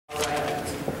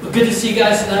Well, good to see you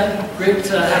guys tonight. Great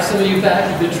to have some of you back.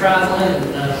 You've been traveling,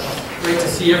 and great to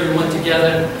see everyone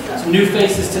together. Some new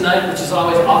faces tonight, which is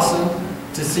always awesome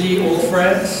to see old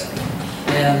friends.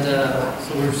 And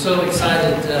so we're so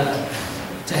excited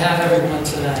to have everyone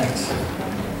tonight.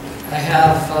 I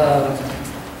have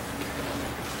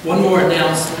one more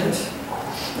announcement.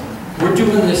 We're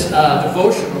doing this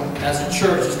devotional as a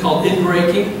church. It's called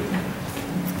Inbreaking,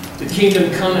 the Kingdom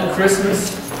Come at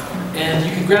Christmas. And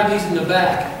you can grab these in the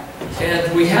back.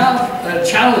 And we have a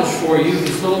challenge for you,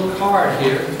 this little card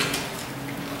here.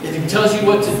 It tells you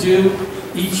what to do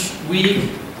each week.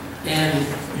 And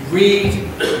you read,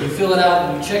 you fill it out,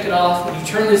 and you check it off. And you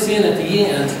turn this in at the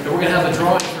end, and we're going to have a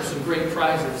drawing for some great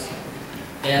prizes.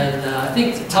 And I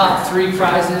think the top 3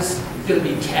 prizes is going to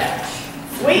be cash.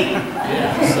 Sweet!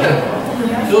 Yeah,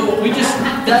 so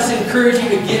that's encouraging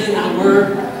to get into the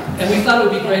Word. And we thought it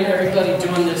would be great everybody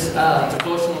doing this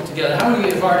devotional together. How many of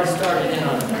you have already started in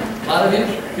on it? A lot of you?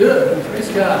 Good. Praise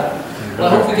God. Well, I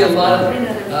hope we get a lot of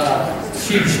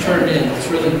sheets turned in. It's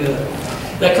really good.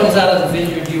 That comes out of the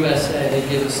Vineyard USA. They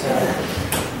give us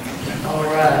that. All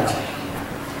right.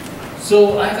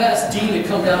 So I've asked Dean to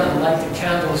come down and light the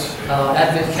candles,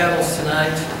 Advent candles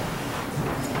tonight.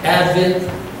 Advent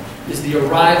is the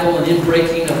arrival and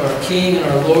inbreaking of our King and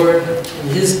our Lord in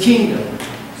His kingdom.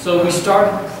 So we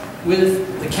start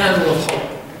with the candle of hope.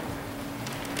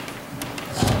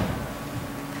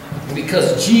 And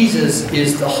because Jesus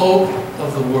is the hope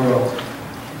of the world.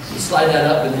 You slide that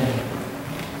up and then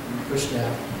push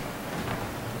down.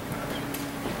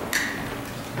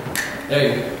 There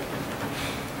you go.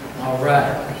 All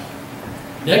right.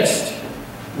 Next,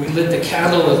 we lit the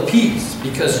candle of peace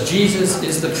because Jesus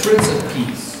is the Prince of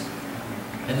Peace.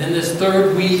 And then this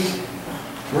third week,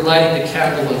 we're lighting the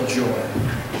candle of joy.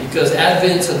 Because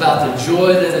Advent's about the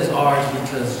joy that is ours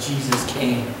because Jesus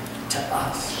came to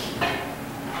us.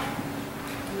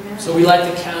 So we light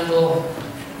the candle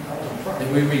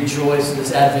and we rejoice in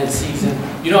this Advent season.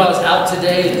 You know, I was out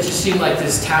today and it just seemed like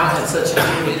this town had such a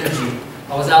good energy.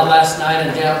 I was out last night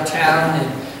in downtown and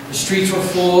the streets were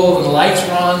full and the lights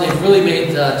were on. They've really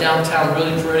made downtown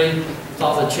really pretty with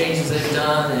all the changes they've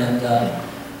done. And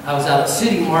I was out at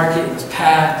City Market. It was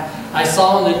packed. I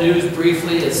saw in the news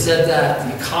briefly, it said that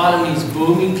the economy is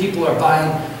booming. People are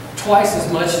buying twice as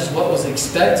much as what was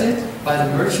expected by the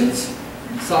merchants.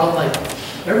 So I'm like,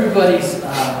 everybody's,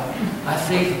 I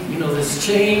think, you know, this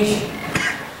change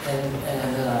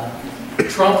and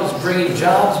Trump is bringing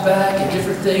jobs back and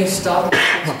different things, stock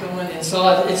market's going. And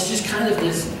so it's just kind of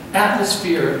this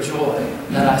atmosphere of joy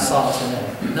that I saw today.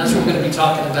 And that's what we're going to be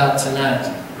talking about tonight.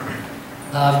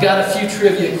 I've got a few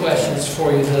trivia questions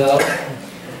for you, though.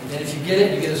 And if you get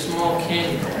it, you get a small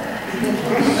candy bar.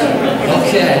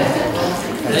 Okay.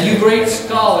 Now, you great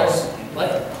scholars,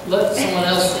 let someone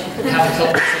else have a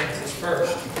couple of chances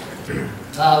first.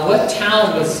 What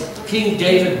town was King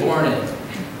David born in?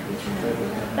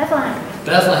 Bethlehem.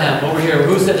 Bethlehem. Over here.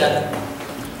 Who said that?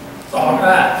 All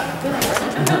right.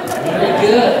 Very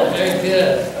good. Very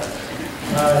good.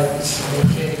 All right. This is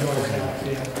okay.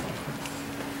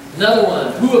 Another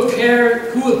one. Who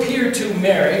appeared to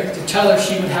Mary to tell her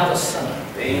she would have a son?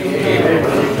 David.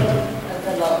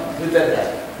 Who said that?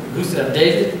 Who said that?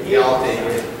 David? Y'all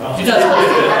David. You guys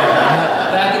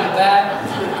back in the back.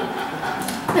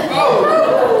 Oh!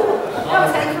 That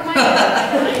was heading for my head.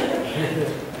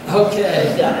 Okay.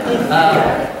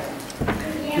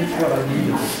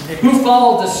 Who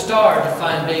followed the star to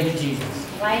find baby Jesus?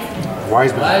 Wise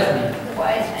Wise man.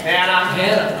 man. Hannah.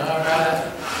 Hannah. All right.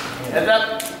 Heads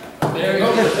up. Very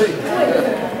good. What's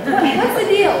the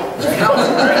deal?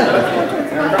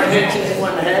 Everybody hit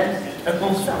one in the head.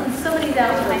 Somebody's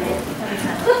out behind it.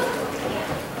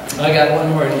 I got one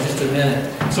more in just a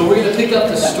minute. So we're going to pick up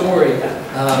the story.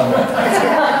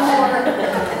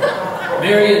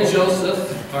 Mary and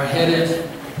Joseph are headed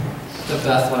to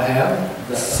Bethlehem,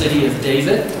 the city of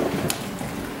David.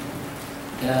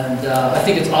 And I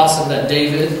think it's awesome that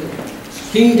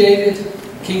King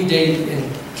David,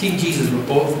 and King Jesus were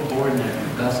both born there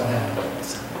in Bethlehem.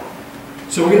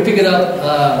 So we're going to pick it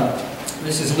up.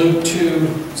 This is Luke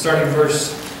 2, starting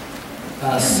verse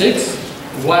 6.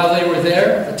 While they were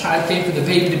there, the time came for the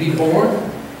baby to be born,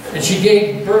 and she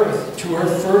gave birth to her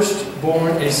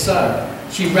firstborn, a son.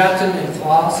 She wrapped him in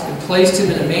cloths and placed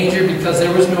him in a manger because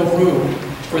there was no room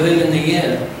for them in the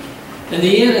inn. And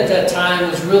the inn at that time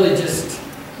was really just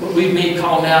what we may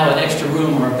call now an extra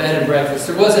room or a bed and breakfast.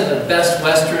 There wasn't a Best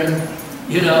Western,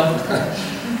 you know,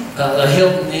 a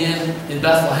Hilton Inn in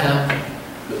Bethlehem.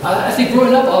 I think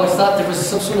growing up I always thought there was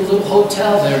some sort of little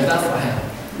hotel there in Bethlehem.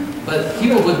 But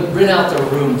people would rent out their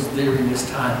rooms during this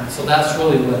time. So that's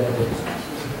really what it is.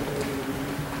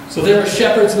 So there were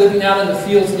shepherds living out in the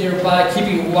fields nearby,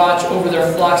 keeping watch over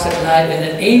their flocks at night,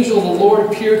 and an angel of the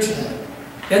Lord appeared to them.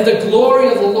 And the glory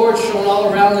of the Lord shone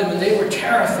all around them, and they were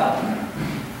terrified.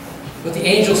 But the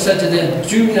angel said to them,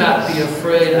 "Do not be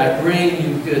afraid. I bring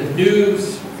you good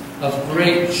news of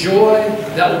great joy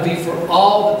that will be for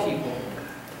all the people.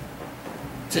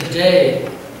 Today,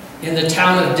 in the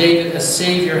town of David, a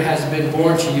Savior has been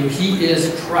born to you. He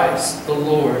is Christ the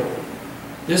Lord.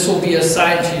 This will be a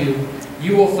sign to you.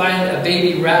 You will find a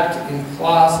baby wrapped in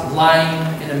cloths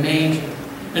lying in a manger."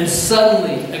 And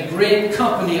suddenly a great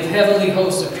company of heavenly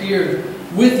hosts appeared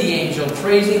with the angel,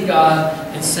 praising God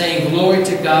and saying, "Glory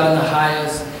to God in the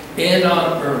highest, and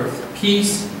on earth,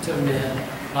 peace to men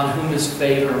on whom his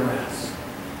favor rests."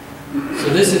 So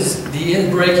this is the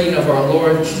inbreaking of our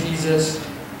Lord Jesus.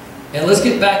 And let's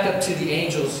get back up to the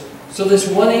angels. So this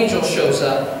one angel shows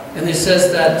up, and it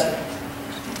says that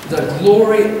the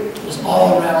glory was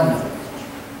all around them,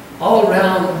 all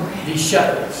around these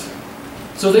shepherds.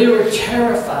 So they were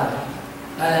terrified.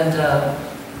 And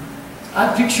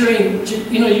I'm picturing,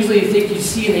 usually you think you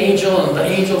see an angel and the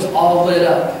angel's all lit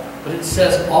up. But it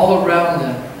says all around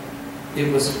them,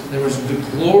 there was the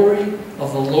glory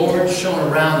of the Lord shone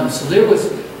around them. So there was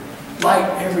light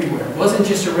everywhere. It wasn't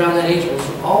just around that angel. It was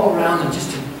all around them, just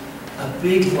a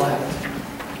big light.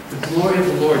 The glory of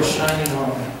the Lord shining on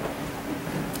them.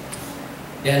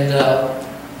 And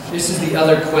this is the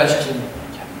other question.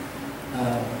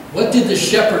 What did the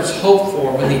shepherds hope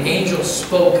for when the angel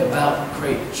spoke about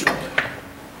great joy?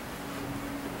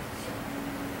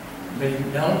 Anybody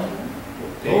know?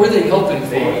 What were they hoping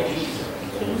for?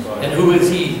 And who is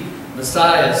he?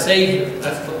 Messiah, Savior.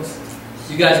 That's close.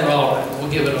 You guys are all right.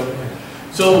 We'll give it over.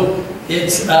 So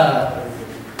it's a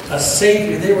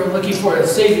Savior. They were looking for a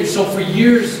Savior. So for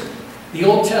years, the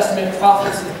Old Testament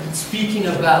prophets have been speaking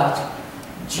about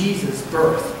Jesus'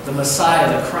 birth, the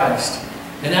Messiah, the Christ.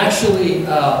 And actually,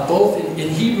 both in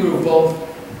Hebrew, both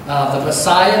the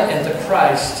Messiah and the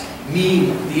Christ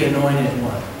mean the Anointed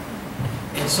One.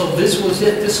 And so this was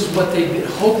it. This is what they've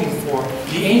been hoping for.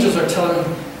 The angels are telling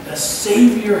them, a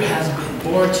Savior has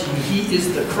been born to you. He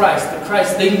is the Christ. The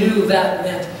Christ, they knew that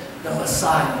meant the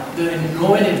Messiah. The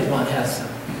Anointed One has him.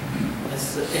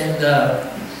 And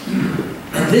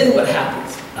then what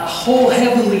happens? A whole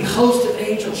heavenly host of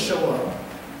angels show up.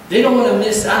 They don't want to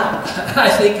miss out, I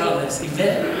think, on this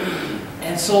event.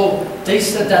 And so they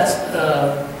said that's,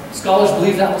 scholars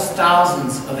believe that was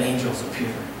thousands of angels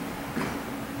appeared.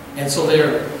 And so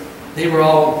they were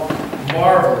all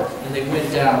marveled, and they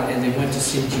went down and they went to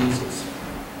see Jesus.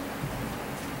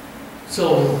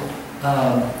 So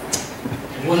I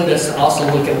wanted us to also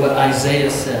look at what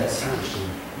Isaiah says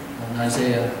in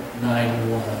Isaiah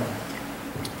 9:1.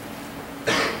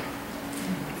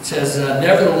 It says,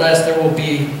 "Nevertheless, there will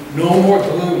be no more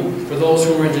gloom for those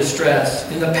who are in distress.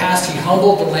 In the past, he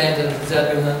humbled the land of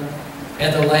Zebulun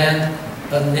and the land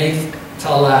of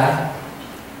Naphtali.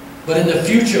 But in the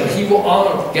future, he will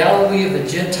honor Galilee of the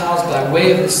Gentiles by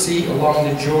way of the sea along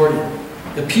the Jordan.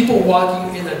 The people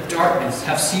walking in the darkness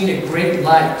have seen a great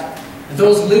light. And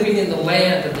those living in the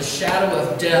land of the shadow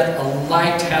of death, a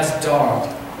light has dawned.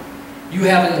 You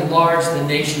have enlarged the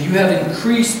nation. You have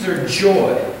increased their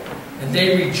joy. And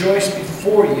they rejoice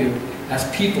before you as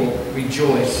people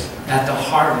rejoice at the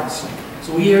harvest."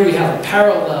 So here we have a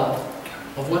parallel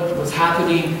of what was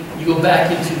happening. You go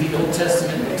back into the Old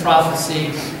Testament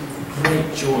prophecy,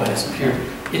 great joy has appeared.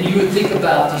 And you would think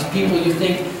about these people, you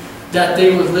think that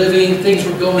they were living, things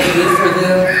were going good for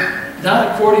them. Not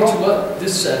according to what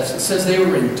this says. It says they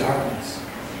were in darkness.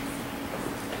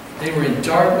 They were in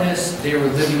darkness. They were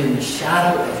living in the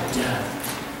shadow of death.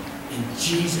 And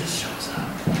Jesus shows up.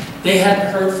 They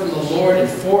hadn't heard from the Lord in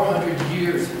 400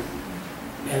 years.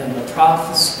 And the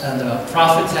prophets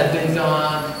had been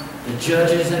gone. The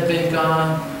judges had been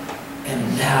gone.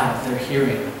 And now they're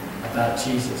hearing about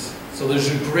Jesus. So there's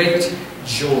a great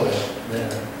joy there.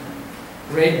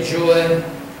 Great joy.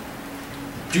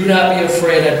 Do not be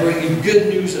afraid. I bring you good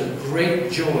news of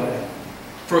great joy.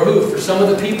 For who? For some of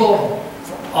the people?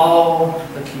 For all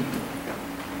the people.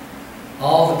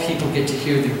 All the people get to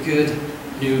hear the good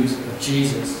news of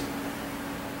Jesus.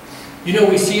 You know,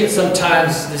 we see it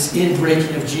sometimes, this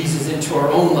inbreaking of Jesus into our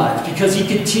own lives, because he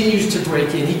continues to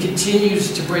break in. He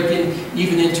continues to break in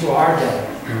even into our day.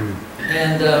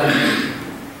 And,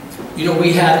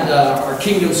 we had our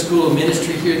Kingdom School of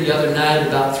Ministry here the other night,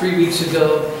 about 3 weeks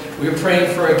ago. We were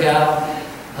praying for a gal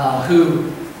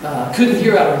who couldn't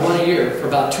hear out of one ear for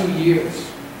about 2 years.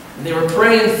 And they were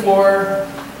praying for her,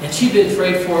 and she'd been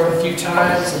prayed for a few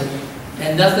times,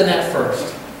 and nothing at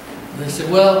first. And they said,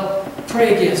 "Well,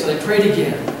 pray again." So they prayed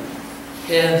again.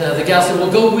 And the gal said, "Well,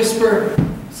 go whisper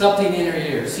something in her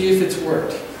ear, see if it's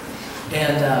worked.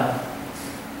 And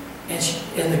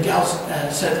the gal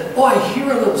said, "Oh, I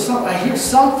hear a little something. I hear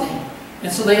something."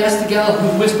 And so they asked the gal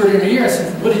who whispered in her ear. I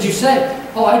said, "What did you say?"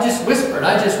 "Oh, I just whispered.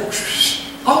 I just."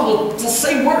 "Oh, well, just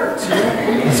say words." You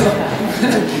know? So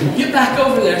get back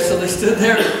over there. So they stood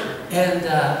there, and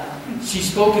she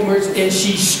spoke in words, and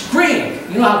she screamed.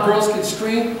 You know how girls can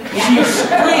scream? She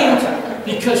screamed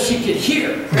because she could hear.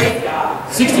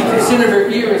 60% of her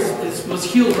ear was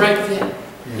healed right then,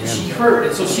 and she heard.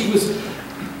 And so she was.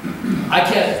 I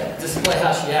can't display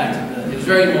how she acted, but it was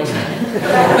very emotional.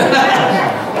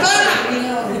 You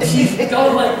know, and she's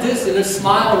going like this, and her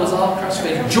smile was all across her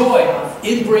face. Joy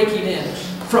in breaking in.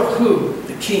 From who?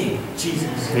 The King,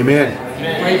 Jesus. Amen.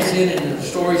 He breaks in and the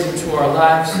stories into our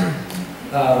lives.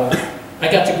 I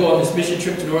got to go on this mission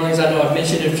trip to New Orleans. I know I've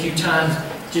mentioned it a few times.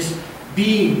 Just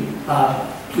being,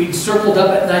 we circled up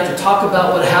at night to talk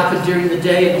about what happened during the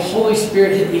day, and the Holy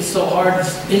Spirit hit me so hard.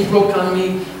 It broke on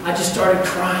me. I just started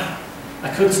crying. I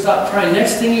couldn't stop crying.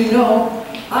 Next thing you know,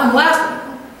 I'm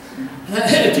laughing.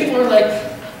 And people are like,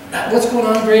 "What's going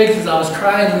on, Greg?" Because I was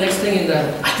crying. The next thing,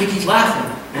 I think he's laughing.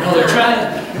 You know, they're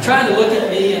trying to look at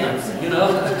me, and you know,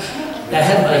 I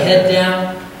had my head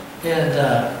down, and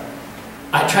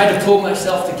I tried to pull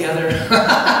myself together.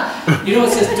 You know,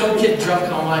 it says, "Don't get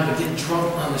drunk on wine, but get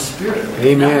drunk on the Spirit."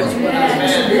 Amen. That was what I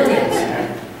was experiencing.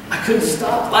 I couldn't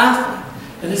stop laughing,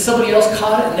 and then somebody else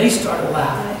caught it, and they started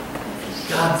laughing.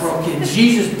 God broke in.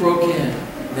 Jesus broke in.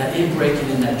 That inbreaking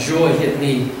and that joy hit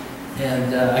me,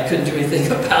 and I couldn't do anything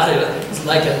about it. It was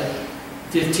like a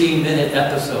 15-minute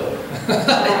episode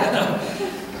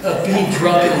of being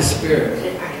drunk in the Spirit.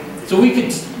 So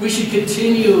we should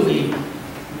continually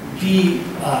be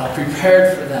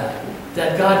prepared for that.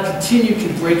 That God continue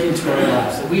can break into our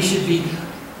lives. That we should be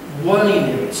wanting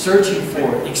it, searching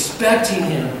for it, expecting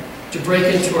Him to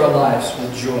break into our lives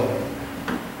with joy.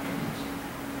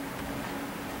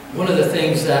 One of the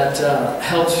things that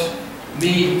helps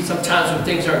me sometimes when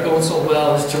things aren't going so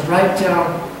well is to write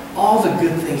down all the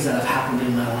good things that have happened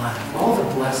in my life, all the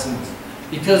blessings.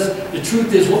 Because the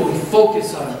truth is, what we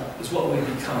focus on is what we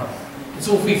become. And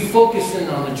so if we focus in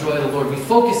on the joy of the Lord, we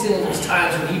focus in on those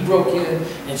times when He broke in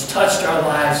and has touched our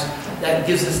lives, that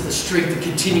gives us the strength to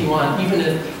continue on, even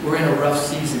if we're in a rough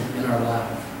season in our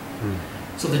life.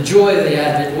 So the joy of the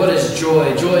Advent, what is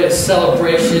joy? Joy is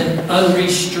celebration,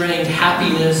 unrestrained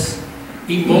happiness,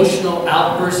 emotional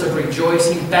outbursts of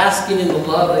rejoicing, basking in the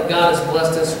love that God has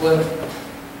blessed us with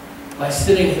by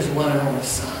sending His one and only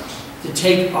Son to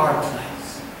take our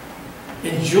place.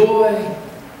 And joy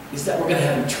is that we're going to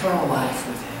have eternal life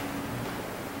with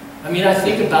Him. I mean, I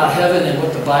think about heaven and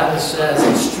what the Bible says,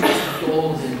 and streets of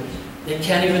gold, and they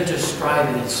can't even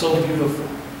describe it. It's so beautiful.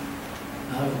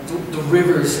 The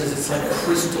river says it's like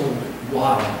crystal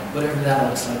water, whatever that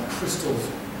looks like, crystals.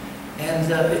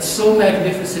 And it's so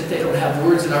magnificent they don't have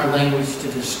words in our language to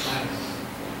describe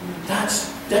it.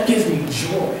 That gives me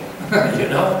joy, you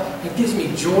know? It gives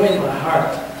me joy in my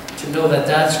heart to know that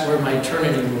that's where my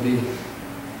eternity will be.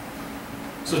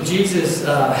 So Jesus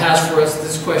has for us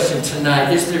this question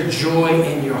tonight: is there joy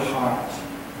in your heart?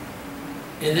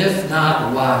 And if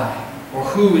not, why? Or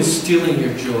who is stealing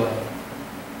your joy?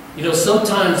 You know,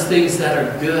 sometimes things that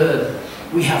are good,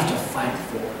 we have to fight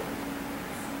for.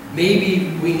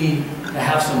 Maybe we need to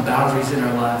have some boundaries in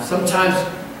our lives. Sometimes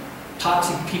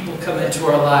toxic people come into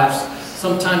our lives.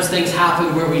 Sometimes things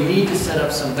happen where we need to set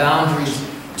up some boundaries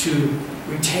to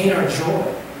retain our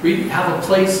joy. We have a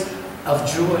place of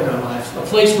joy in our lives. A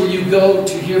place where you go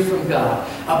to hear from God.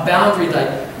 A boundary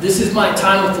like, this is my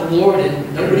time with the Lord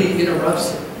and nobody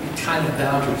interrupts it. Kind of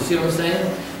boundary. See what I'm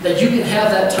saying? That you can have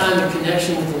that time of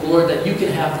connection with the Lord, that you can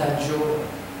have that joy.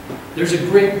 There's a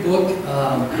great book,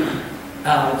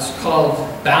 it's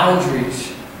called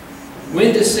Boundaries.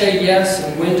 When to say yes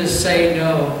and when to say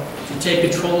no to take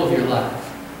control of your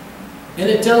life. And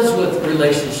it deals with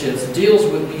relationships, it deals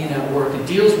with being at work, it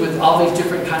deals with all these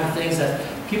different kind of things that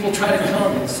people try to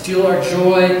come and steal our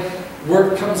joy.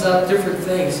 Work comes up, different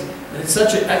things. And it's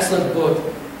such an excellent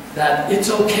book that it's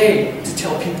okay to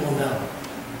tell people no.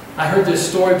 I heard this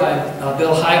story by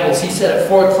Bill Hybels. He said at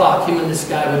 4 o'clock, him and this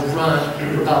guy would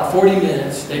run for about 40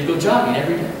 minutes. They'd go jogging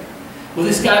every day. Well,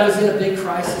 this guy was in a big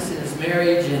crisis in his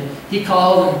marriage, and he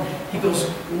called and he goes,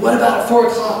 "What about at 4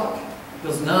 o'clock?" He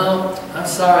goes, "No, I'm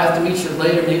sorry, I have to meet you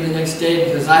later, maybe the next day,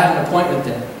 because I have an appointment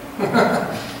then."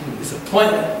 His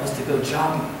appointment was to go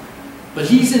jogging. But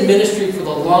he's in ministry for the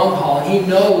long haul, and he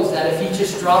knows that if he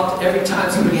just dropped every time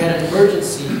somebody had an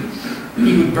emergency,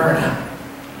 he would burn out.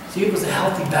 See, it was a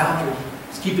healthy boundary.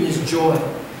 It's keeping his joy.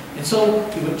 And so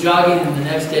he went jogging, and the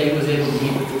next day he was able to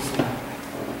meet with this guy.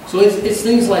 So it's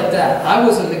things like that. I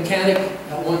was a mechanic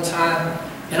at one time,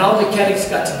 and all the mechanics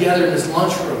got together in this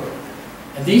lunchroom.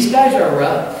 And these guys are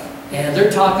rough, and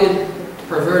they're talking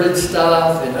perverted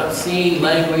stuff and obscene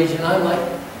language, and I'm like,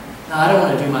 no, I don't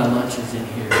want to do my lunches in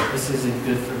here. This isn't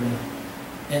good for me.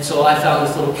 And so I found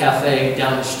this little cafe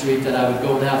down the street that I would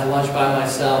go and have lunch by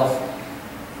myself.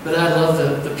 But I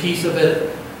love the piece of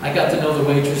it. I got to know the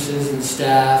waitresses and the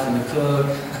staff and the cook.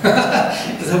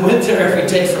 Because I went there every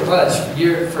day for lunch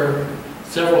for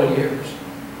several years.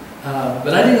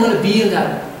 But I didn't want to be in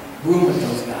that room with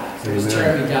those guys. It was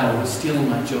tearing me down. It was stealing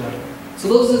my joy. So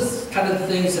those are kind of the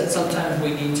things that sometimes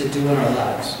we need to do in our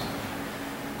lives.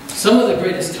 Some of the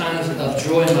greatest times of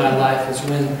joy in my life is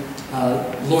when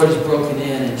the Lord has broken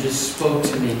in and just spoke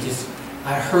to me.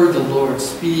 I heard the Lord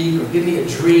speak or give me a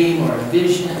dream or a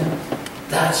vision.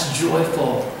 That's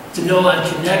joyful. To know I'm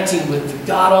connecting with the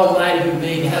God Almighty who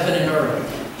made heaven and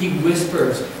earth. He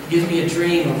whispers, gives me a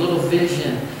dream, a little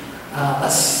vision, a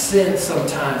sense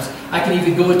sometimes. I can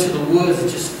even go into the woods and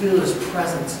just feel His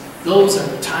presence. Those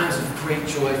are times of great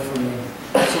joy for me.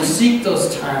 So seek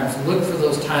those times, look for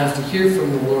those times to hear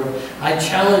from the Lord. I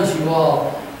challenge you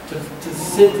all to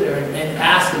sit there and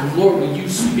ask Him, Lord, will you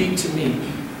speak to me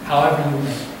however you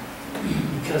may?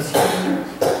 Because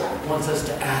He wants us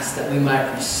to ask that we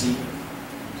might receive.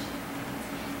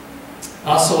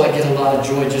 Also, I get a lot of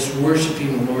joy just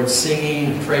worshiping the Lord,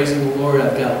 singing and praising the Lord.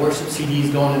 I've got worship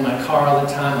CDs going in my car all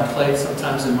the time. I play it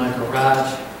sometimes in my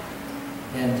garage.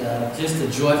 And just the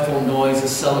joyful noise, the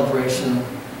celebration,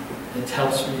 it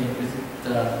helps me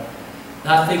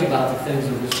not think about the things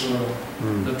of this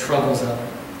world, the troubles of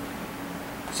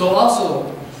it. So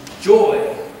also,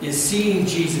 joy is seeing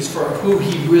Jesus for who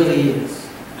He really is.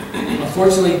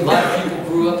 Unfortunately, a lot of people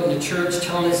grew up in the church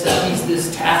telling us that He's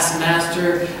this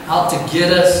taskmaster out to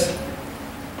get us,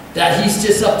 that He's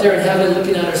just up there in heaven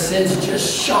looking at our sins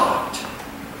just shocked.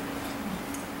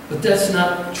 But that's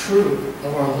not true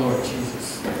of our Lord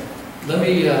Jesus. Let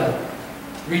me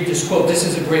read this quote. This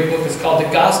is a great book. It's called The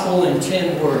Gospel in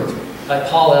 10 Words by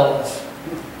Paul Ellis.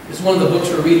 It's one of the books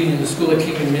we're reading in the School of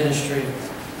Kingdom Ministry.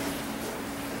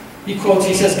 He quotes,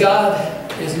 he says, God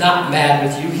is not mad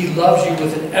with you. He loves you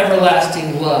with an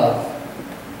everlasting love.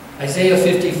 Isaiah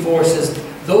 54 says,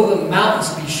 though the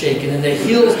mountains be shaken and the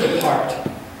hills depart,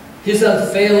 His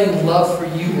unfailing love for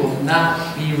you will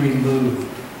not be removed.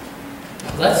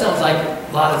 Now, that sounds like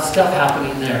a lot of stuff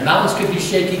happening there. Mountains could be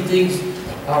shaking, things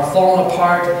are falling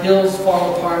apart, hills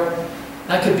falling apart.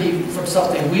 That could be from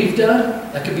something we've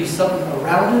done. That could be something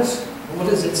around us. What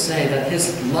does it say? That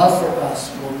His love for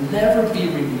us will never be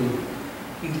removed.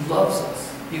 He loves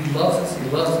us. He loves us. He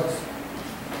loves us.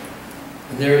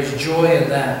 And there is joy in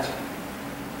that.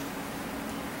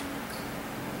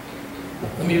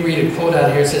 Let me read a quote out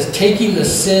of here. It says, taking the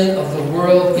sin of the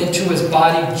world into His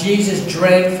body, Jesus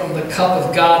drank from the cup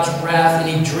of God's wrath, and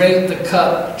He drank the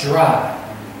cup dry.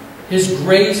 His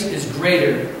grace is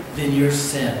greater than your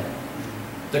sin.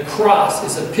 The cross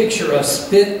is a picture of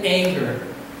spent anger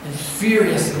and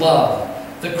furious love.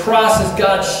 The cross is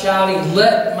God shouting,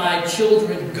 let my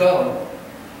children go.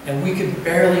 And we can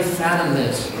barely fathom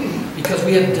this because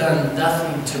we have done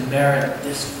nothing to merit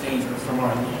this favor from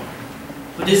our Lord.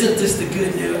 But isn't this the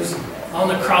good news? On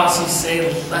the cross He's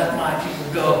saying, let my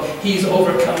people go. He's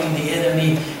overcoming the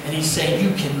enemy and He's saying,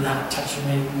 you cannot touch Him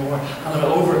anymore. I'm going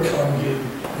to overcome you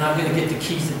and I'm going to get the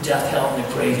keys to death, hell, and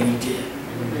the grave. And He did.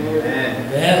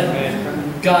 Amen.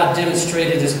 Amen. God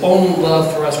demonstrated His own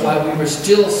love for us while we were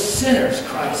still sinners.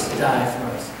 Christ died for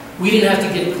us. We didn't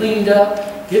have to get cleaned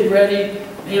up, get ready,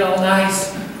 made all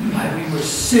nice. While we were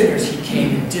sinners, He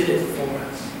came and did it for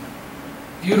us.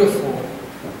 Beautiful.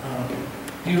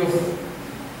 Beautiful.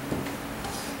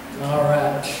 All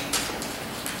right.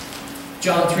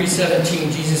 John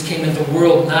 3:17, Jesus came into the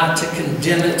world not to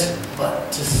condemn it,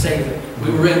 but to save it.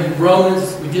 We were in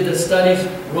Romans, we did the studies,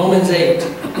 Romans 8.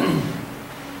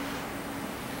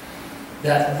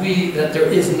 that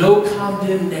there is no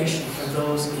condemnation for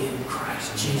those in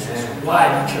Christ Jesus.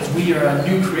 Why? Because we are a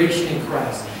new creation in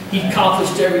Christ. He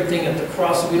accomplished everything at the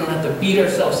cross so we don't have to beat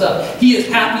ourselves up. He is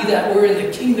happy that we're in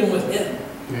the kingdom with Him.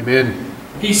 Amen.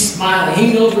 He's smiling.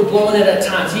 He knows we're blowing it at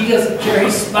times. He doesn't care.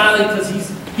 He's smiling because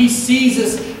He sees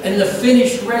us in the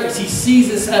finished race. He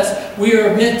sees us as we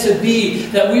are meant to be,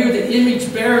 that we are the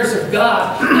image bearers of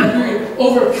God, that we're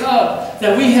overcome,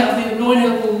 that we have the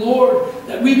anointing of the Lord,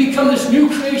 that we become this new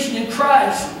creation in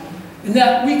Christ, and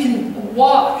that we can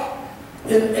walk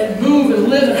and move and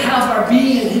live and have our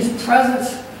being in His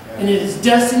presence and in His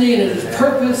destiny and in His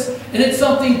purpose. And it's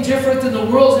something different than the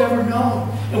world's ever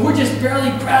known. And we're just barely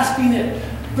grasping it,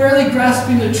 barely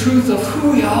grasping the truth of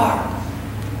who we are.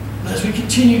 But as we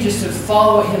continue just to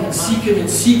follow Him and seek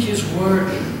His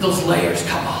Word, those layers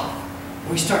come off.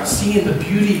 We start seeing the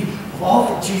beauty of all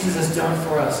that Jesus has done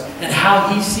for us and how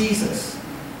He sees us,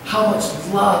 how much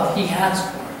love He has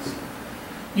for us.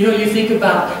 You know, you think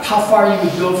about how far you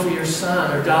would go for your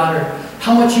son or daughter,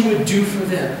 how much you would do for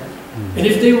them. And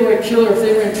if they were a killer, if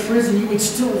they were in prison, you would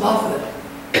still love them.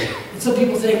 And some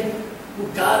people think, well,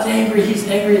 God's angry, He's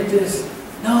angry at this.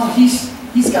 No,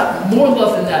 He's got more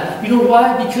love than that. You know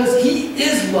why? Because He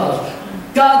is love.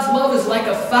 God's love is like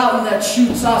a fountain that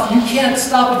shoots off. You can't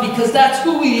stop it because that's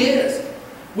who He is.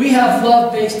 We have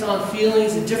love based on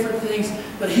feelings and different things,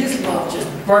 but His love just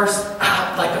bursts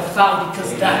out like a fountain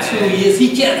because that's who He is.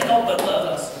 He can't help but love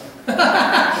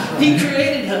us. He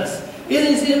created us. In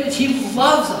His image, He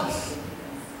loves us.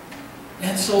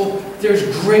 And so there's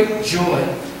great joy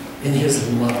in His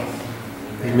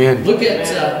love. Amen. Look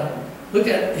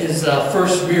at His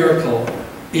first miracle.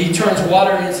 He turns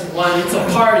water into wine. It's a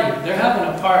party. They're having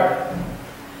a party.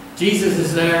 Jesus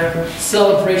is there.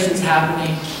 Celebration's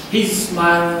happening. He's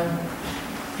smiling.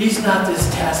 He's not this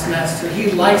taskmaster.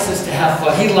 He likes us to have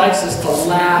fun. He likes us to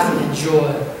laugh and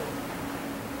enjoy.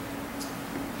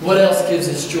 What else gives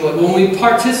us joy? When we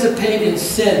participate in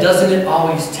sin, doesn't it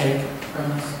always take it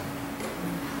from us?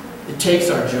 It takes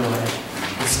our joy.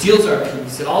 It steals our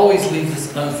peace. It always leaves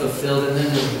us unfulfilled, and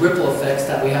then the ripple effects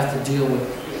that we have to deal with.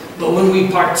 But when we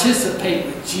participate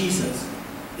with Jesus,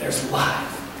 there's life.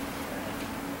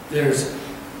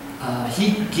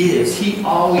 He gives. He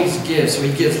always gives. So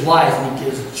He gives life, and He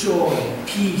gives joy and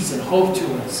peace and hope to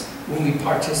us when we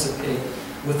participate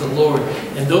with the Lord.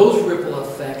 And those ripple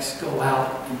effects go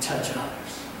out and touch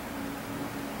others.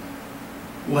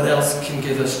 What else can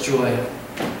give us joy?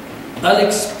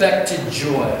 Unexpected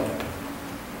joy.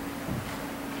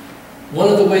 One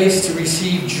of the ways to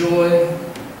receive joy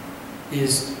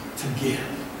is to give.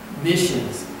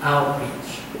 Missions,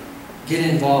 outreach, get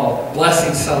involved,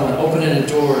 blessing someone, opening a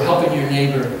door, helping your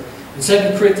neighbor. In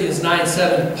 2 Corinthians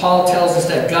 9:7, Paul tells us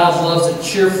that God loves a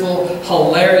cheerful,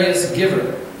 hilarious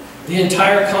giver. The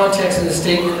entire context in the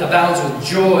statement abounds with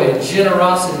joy,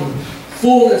 generosity,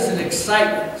 fullness, and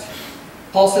excitement.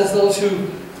 Paul says those who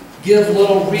give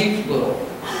little reap little.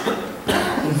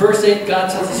 In verse 8, God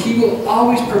tells us He will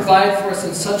always provide for us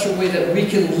in such a way that we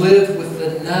can live with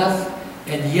enough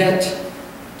and yet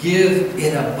give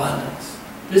in abundance.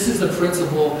 This is the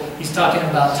principle he's talking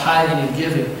about, tithing and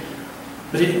giving.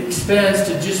 But it expands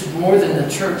to just more than the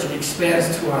church. It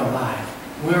expands to our life.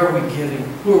 Where are we giving?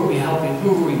 Who are we helping?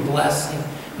 Who are we blessing?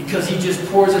 Because He just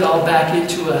pours it all back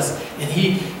into us, and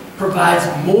He provides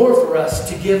more for us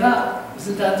to give out.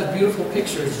 Isn't that the beautiful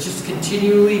picture? It just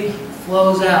continually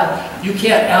flows out. You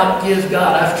can't outgive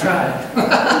God. I've tried.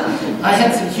 I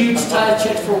had some huge tithe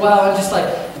checks for a while. I'm just like,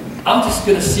 I'm just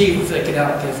going to see if they can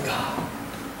outgive God.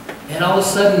 And all of a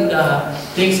sudden,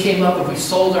 things came up, and we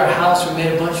sold our house. We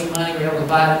made a bunch of money. We were able to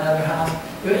buy another house.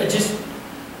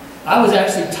 I was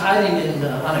actually tithing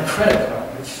on a credit card,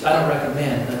 which I don't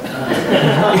recommend. But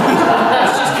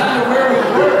it's just kind of where we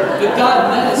were. But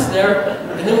God met us there.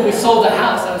 And then when we sold the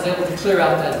house, I was able to clear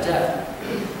out that debt.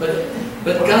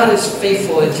 But God is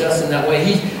faithful and just in that way.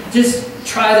 He just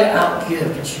try to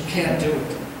outgive, but you can't do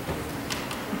it.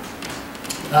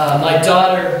 My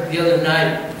daughter, the other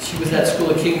night, she was at School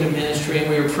of Kingdom Ministry, and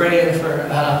we were praying for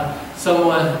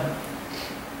someone,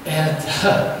 and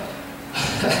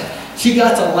she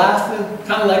got to laughing,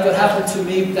 kind of like what happened to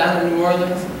me down in New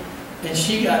Orleans, and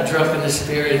she got drunk in the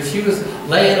Spirit, and she was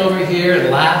laying over here and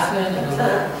laughing, and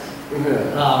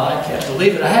oh, I can't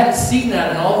believe it. I hadn't seen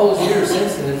that in all those years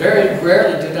since then, and very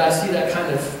rarely did I see that kind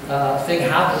of thing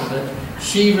happen, but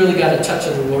she really got a touch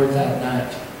of the Lord that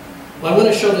night. Well, I want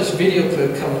to show this video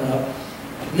clip coming up.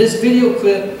 And this video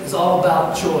clip is all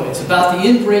about joy. It's about the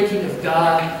inbreaking of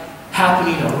God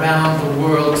happening around the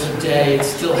world today. It's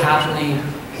still happening,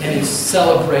 and it's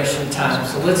celebration time.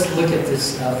 So let's look at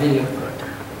this video clip.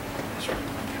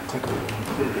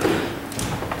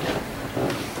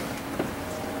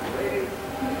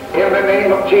 In the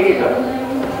name of Jesus,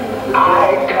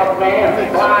 I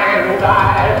command blind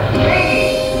eyes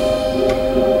see.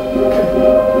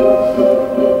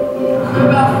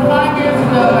 About 5 years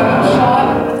ago, I got shot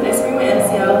with an ice cream in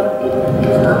Seattle. I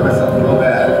hurt myself real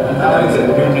bad. How is it?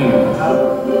 Good mean.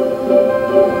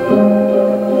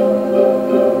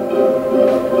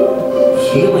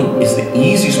 Healing is the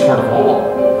easiest part of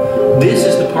all. This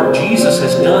is the part Jesus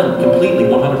has done completely,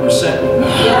 100%.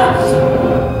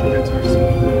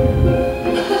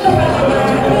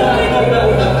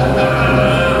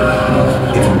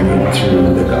 If you read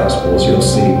through the Gospels, you'll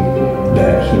see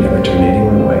that He never turned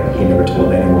anyone away. He never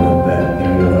told anyone that, you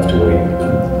don't have to wait.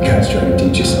 God's trying to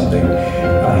teach you something.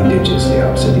 He did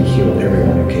healed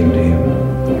everyone who came to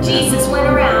him. Jesus went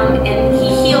around and he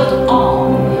healed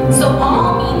all. So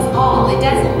all means all. It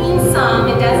doesn't mean some.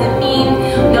 It doesn't mean,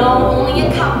 no, only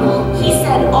a couple. He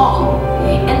said all.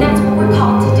 And that's what we're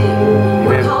called to do.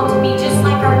 We're called to be just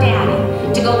like our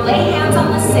daddy, to go lay hands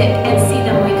on the sick and see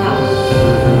them recover.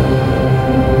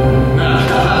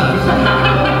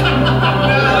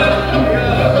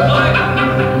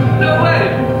 No way.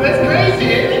 That's crazy,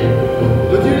 isn't it?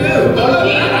 What'd you do?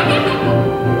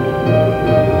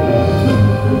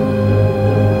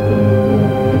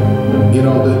 You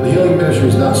know, the healing ministry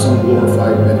is not some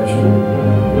glorified ministry.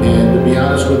 And to be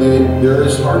honest with you, there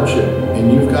is hardship.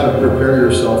 And you've got to prepare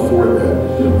yourself for that.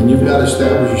 And you've got to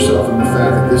establish yourself in the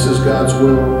fact that this is God's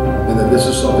will and that this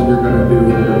is something you're going to do and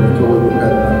you're going to be totally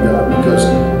dependent on God. Because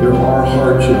there are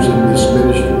hardships in this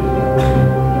ministry.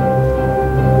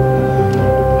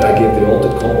 I gave the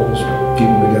altar calls,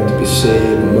 people began to be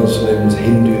saved, Muslims,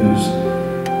 Hindus,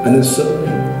 and then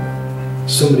suddenly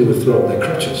somebody would throw up their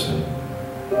crutches and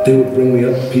they would bring me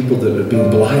up people that had been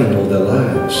blind all their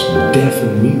lives, deaf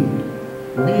and mute.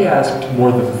 We asked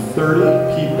more than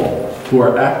 30 people who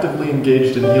are actively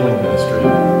engaged in healing ministry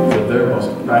for their most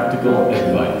practical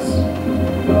advice.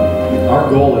 Our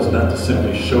goal is not to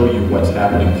simply show you what's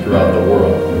happening throughout the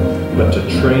world, but to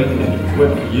train and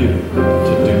equip you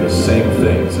to do the same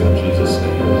things in Jesus'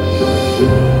 name.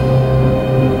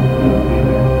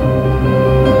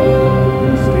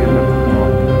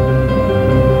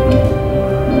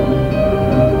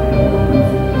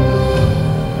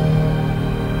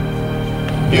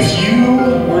 If you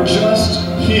were just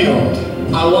healed,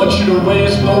 I want you to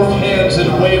raise both hands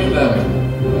and wave them.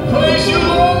 Praise you,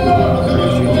 Lord!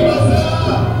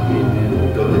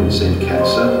 God didn't send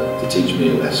cancer to teach me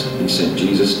a lesson. He sent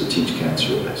Jesus to teach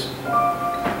cancer a lesson.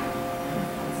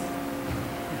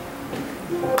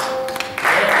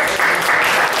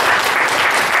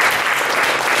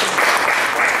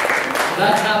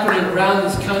 That's happening around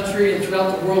this country and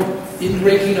throughout the world.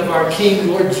 Inbreaking of our King,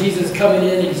 Lord Jesus, coming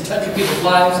in and He's touching people's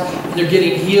lives and they're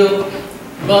getting healed.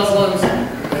 Muslims and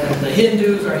the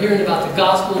Hindus are hearing about the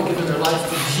gospel and giving their lives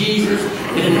to Jesus.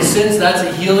 And in a sense, that's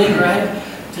a healing, right?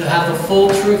 To have the full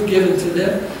truth given to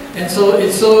them. And so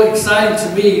it's so exciting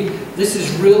to me. This is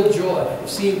real joy of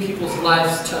seeing people's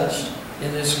lives touched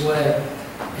in this way.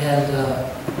 And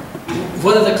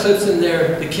one of the clips in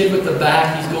there, the kid with the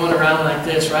back, he's going around like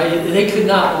this, right? They could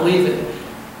not believe it.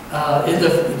 In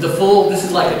the full, this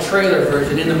is like a trailer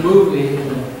version. In the movie, in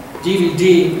the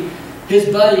DVD, his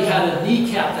buddy had a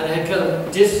kneecap that had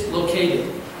come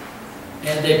dislocated.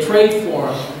 And they prayed for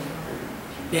him.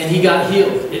 And he got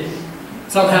healed. It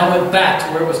somehow went back to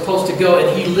where it was supposed to go.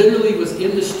 And he literally was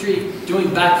in the street doing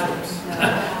backflips.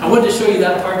 I wanted to show you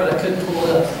that part, but I couldn't pull it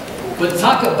up. But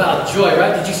talk about joy,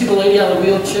 right? Did you see the lady on the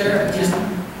wheelchair?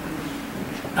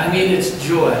 I mean, it's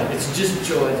joy. It's just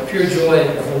joy. It's pure joy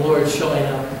of the Lord showing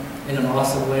up in an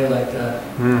awesome way like that.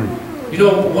 You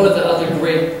know, one of the other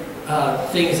great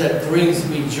things that brings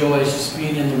me joy is just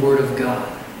being in the Word of God.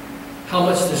 How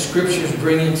much the Scriptures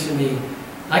bring into me.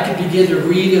 I can begin to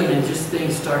read them and just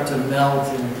things start to melt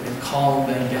and calm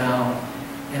me down.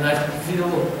 And I feel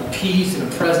a peace and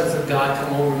a presence of God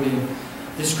come over me.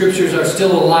 The Scriptures are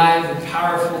still alive and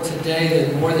powerful today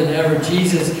and more than ever.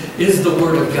 Jesus is the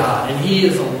Word of God, and He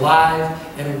is alive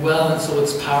and well, and so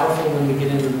it's powerful when we get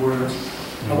into the Word.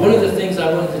 Now, one of the things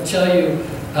I wanted to tell you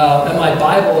in my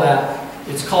Bible app,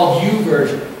 it's called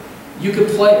YouVersion. You can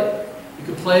play it. You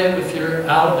can play it if you're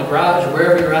out in the garage or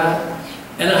wherever you're at.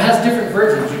 And it has different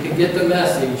versions. You can get the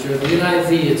Message or the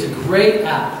NIV. It's a great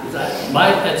app.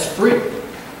 It's free.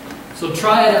 So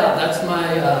try it out. That's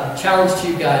my challenge to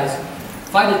you guys.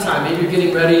 Find a time. Maybe you're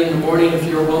getting ready in the morning if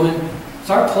you're a woman.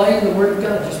 Start playing the Word of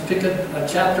God. Just pick a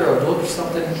chapter or a book or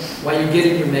something while you're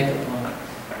getting your makeup on.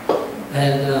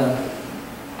 And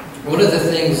one of the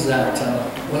things that,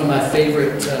 one of my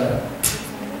favorite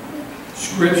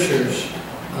scriptures,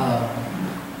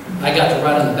 I got to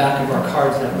write on the back of our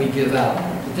cards that we give out.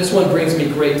 This one brings me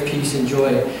great peace and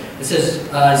joy. It says,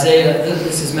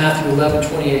 this is Matthew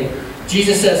 11:28.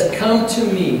 Jesus says, "Come to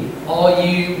me, all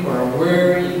you who are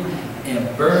weary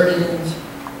and burdened,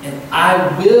 and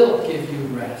I will give you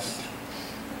rest.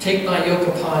 Take my yoke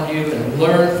upon you and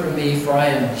learn from me, for I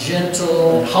am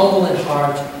gentle and humble in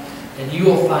heart, and you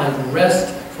will find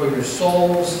rest for your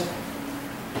souls.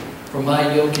 For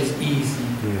my yoke is easy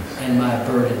and my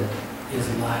burden is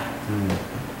light."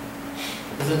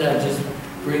 Doesn't that just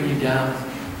bring you down?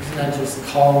 Doesn't that just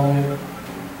calm you?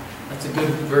 That's a good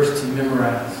verse to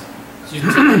memorize. So you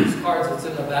take these cards that's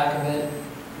in the back of it.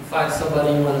 You find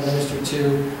somebody you want to minister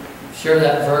to. Share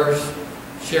that verse.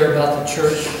 Share about the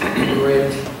church.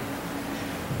 Great.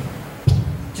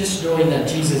 Just knowing that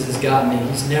Jesus has got me.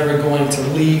 He's never going to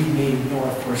leave me nor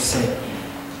forsake me.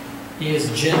 He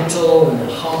is gentle and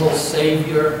a humble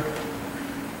Savior.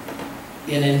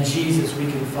 And in Jesus we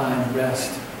can find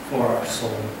rest for our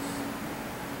souls.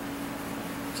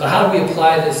 So how do we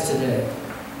apply this today?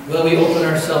 Well, we open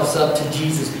ourselves up to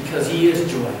Jesus because He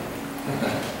is joy.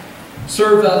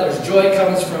 Serve others. Joy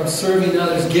comes from serving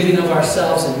others, giving of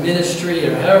ourselves in ministry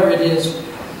or however it is,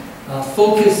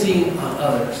 focusing on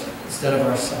others instead of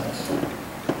ourselves.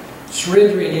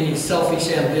 Surrendering any selfish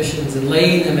ambitions and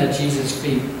laying them at Jesus'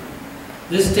 feet.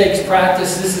 This takes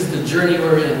practice. This is the journey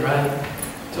we're in, right?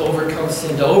 To overcome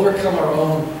sin, to overcome our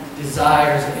own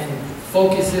desires and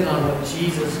focus in on what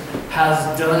Jesus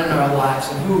has done in our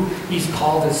lives and who He's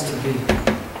called us to be.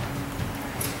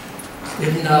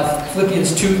 In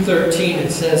Philippians 2:13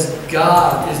 it says,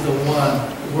 God is the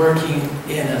one working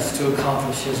in us to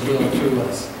accomplish His will through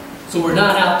us. So we're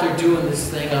not out there doing this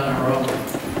thing on our own.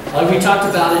 Like we talked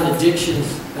about in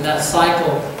addictions and that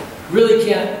cycle, really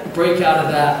can't break out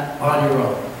of that on your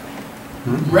own.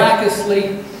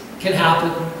 Miraculously can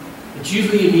happen, but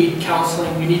usually you need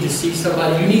counseling, you need to see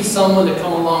somebody, you need someone to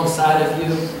come alongside of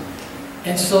you.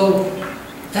 And so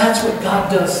that's what God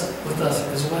does with us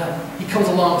as well. He comes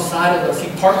alongside of us, He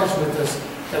partners with us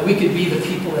that we could be the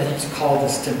people that He's called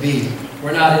us to be.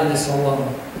 We're not in this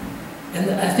alone. And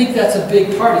I think that's a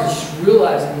big part, is just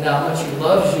realizing how much He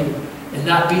loves you and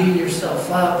not beating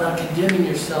yourself up, not condemning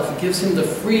yourself. It gives Him the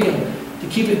freedom to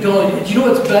keep it going. And you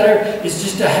know what's better? Is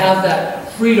just to have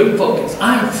that freedom focus.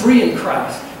 I am free in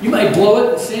Christ. You might blow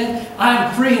it in sin. I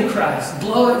am free in Christ.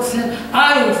 Blow it in sin.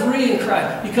 I am free in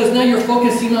Christ. Because now you're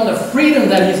focusing on the freedom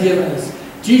that He's given us.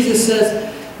 Jesus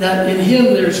says that in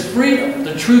Him there's freedom.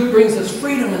 The truth brings us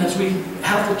freedom. And as we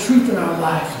have the truth in our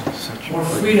life, more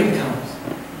freedom comes.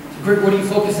 So Greg, what are you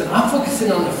focusing on? I'm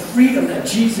focusing on the freedom that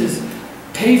Jesus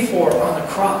paid for on the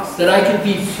cross. That I could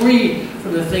be free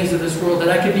from the things of this world. That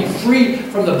I could be free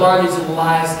from the bondage and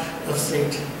lies of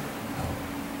Satan.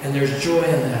 And there's joy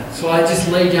in that. So I just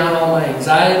lay down all my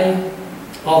anxiety,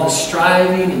 all the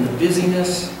striving and the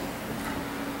busyness.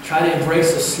 Try to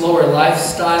embrace a slower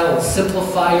lifestyle and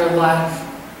simplify your life.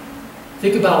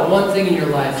 Think about one thing in your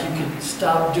life you can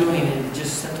stop doing and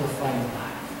just simplify your life.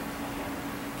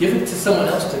 Give it to someone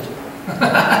else to do.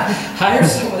 Hire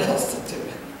someone else to do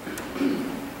it.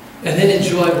 And then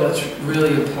enjoy what's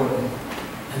really important.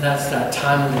 And that's that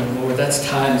time with the Lord. That's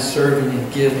time serving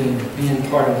and giving and being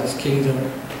part of His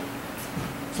kingdom.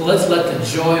 So let's let the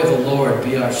joy of the Lord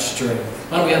be our strength.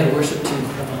 Why don't we have the worship team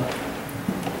come up?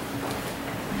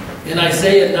 In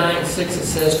Isaiah 9:6 it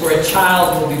says, for a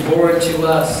child will be born to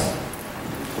us,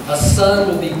 a son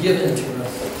will be given to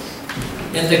us,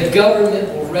 and the government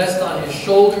will rest on His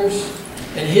shoulders,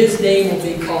 and His name will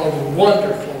be called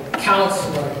Wonderful,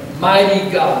 Counselor, Mighty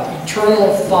God,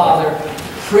 Eternal Father,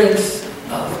 Prince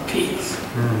of Peace.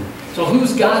 So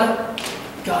who's got it?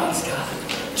 God's got it.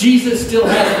 Jesus still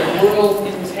has the world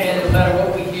in His hand, no matter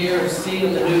what we hear or see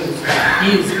in the news.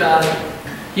 He has got it.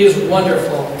 He is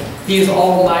wonderful. He is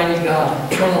Almighty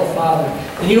God, Eternal Father.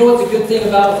 And you know what the good thing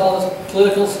about with all this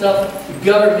political stuff? The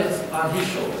government's on His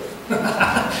shoulders.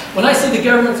 When I see the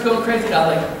government's going crazy,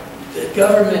 I'm like, the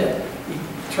government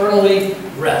eternally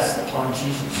rests upon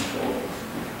Jesus' shoulders.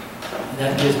 And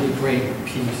that gives me great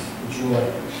peace and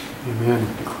joy. Amen.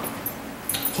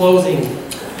 Closing.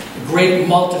 A great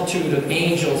multitude of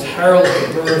angels herald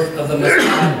the birth of the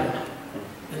Messiah.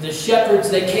 And the shepherds,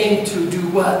 they came to do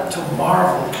what? To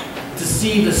marvel, to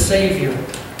see the Savior.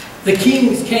 The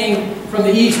kings came from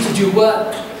the east to do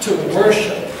what? To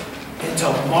worship and to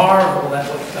marvel at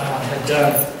what God had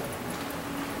done.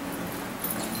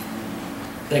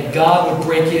 That God would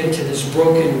break into this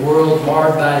broken world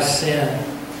marred by sin.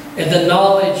 And the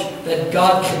knowledge that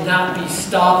God cannot be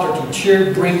stopped or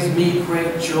deterred brings me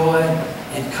great joy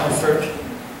and comfort.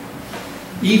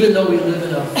 Even though we live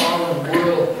in a fallen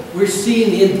world, we're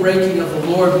seeing the inbreaking of the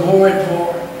Lord more and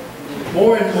more.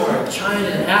 More and more. China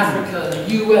and Africa and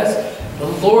the U.S. The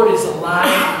Lord is alive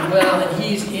and well, and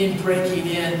He's inbreaking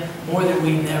in more than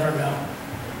we never know.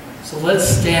 So let's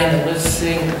stand and let's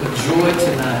sing with joy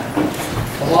tonight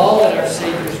of all that our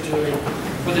Savior is doing.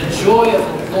 For the joy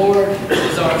of the Lord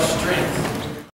is our strength.